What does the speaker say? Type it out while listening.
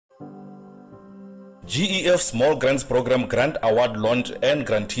GEF Small Grants Program Grant Award Launch and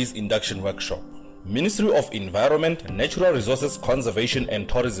Grantees Induction Workshop. Ministry of Environment, Natural Resources Conservation and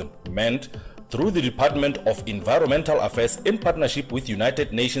Tourism, MENT, through the Department of Environmental Affairs in partnership with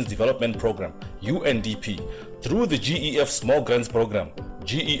United Nations Development Programme, UNDP, through the GEF Small Grants Program,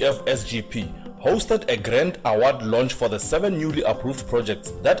 GEF SGP, hosted a grant award launch for the 7 newly approved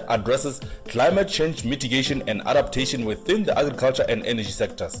projects that addresses climate change mitigation and adaptation within the agriculture and energy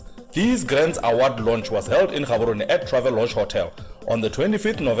sectors. This grants award launch was held in Gaborone at Travel Lodge Hotel on the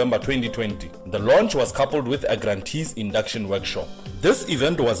 25th November 2020. The launch was coupled with a grantees induction workshop. This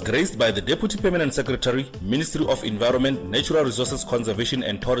event was graced by the Deputy Permanent Secretary, Ministry of Environment, Natural Resources Conservation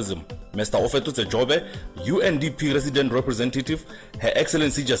and Tourism, Mr. Ofetutse Jobe, UNDP Resident Representative, Her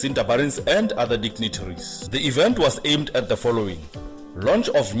Excellency Jacinta Barnes, and other dignitaries. The event was aimed at the following: launch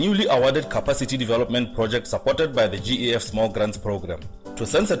of newly awarded capacity development project supported by the GEF Small Grants Program, to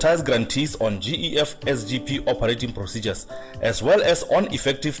sensitize grantees on GEF SGP operating procedures, as well as on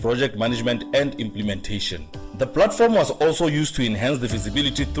effective project management and implementation. The platform was also used to enhance the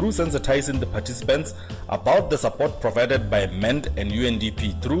visibility through sensitizing the participants about the support provided by MENT and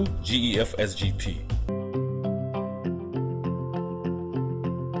UNDP through GEF SGP.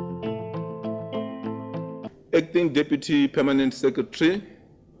 Acting Deputy Permanent Secretary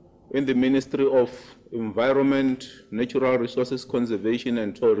in the Ministry of Environment, Natural Resources Conservation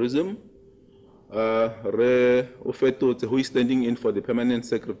and Tourism, Re Ofetutse, who is standing in for the Permanent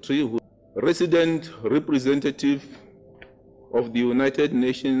Secretary, Resident Representative of the United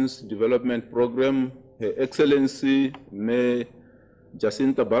Nations Development Programme, Her Excellency May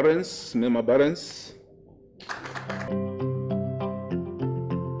Jacinta Barnes, Mema Barnes.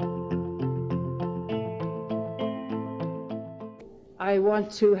 I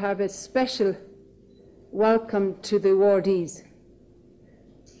want to have a special welcome to the awardees,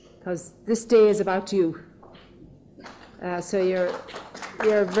 because this day is about you. So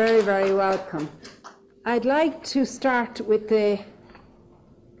you're very, very welcome. I'd like to start with the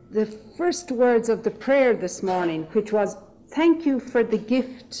first words of the prayer this morning, which was, thank you for the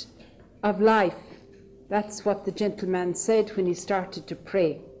gift of life. That's what the gentleman said when he started to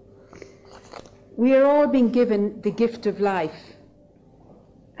pray. We are all being given the gift of life.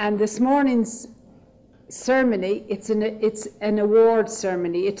 And this morning's ceremony, it's an award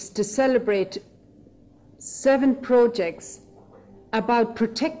ceremony. It's to celebrate 7 projects about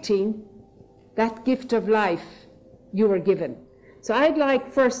protecting that gift of life you were given. So I'd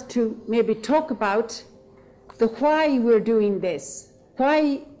like first to maybe talk about the why we're doing this.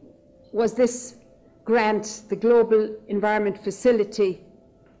 Why was this grant, the Global Environment Facility,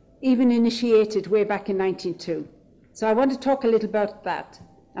 even initiated way back in 1902? So I want to talk a little about that.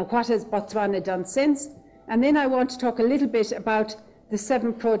 And what has Botswana done since? And then I want to talk a little bit about the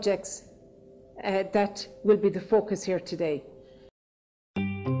 7 projects that will be the focus here today.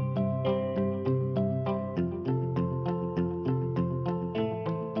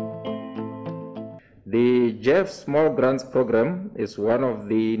 The GEF Small Grants Program is one of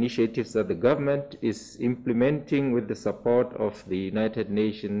the initiatives that the government is implementing with the support of the United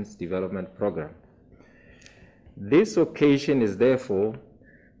Nations Development Program. This occasion is therefore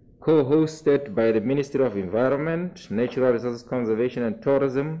co-hosted by the Ministry of Environment, Natural Resources Conservation and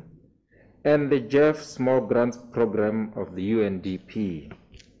Tourism, and the GEF Small Grants Program of the UNDP.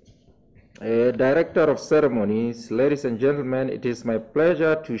 Director of Ceremonies, ladies and gentlemen, it is my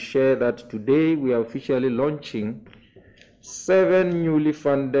pleasure to share that today we are officially launching 7 newly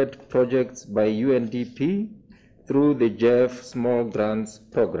funded projects by UNDP through the GEF Small Grants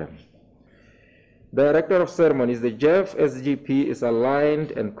Program. Director of Ceremonies, the GEF SGP is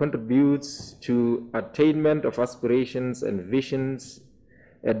aligned and contributes to attainment of aspirations and visions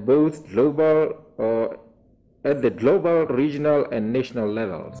at both at the global, regional, and national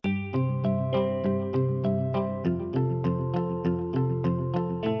levels.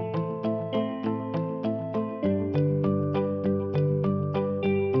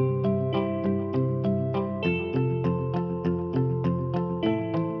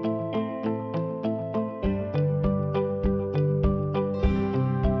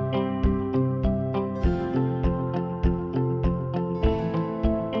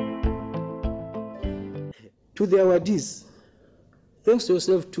 To the awardees, thanks to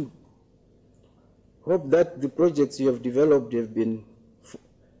yourself too. Hope that the projects you have developed have been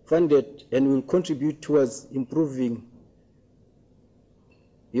funded and will contribute towards improving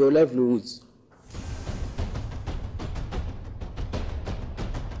your livelihoods.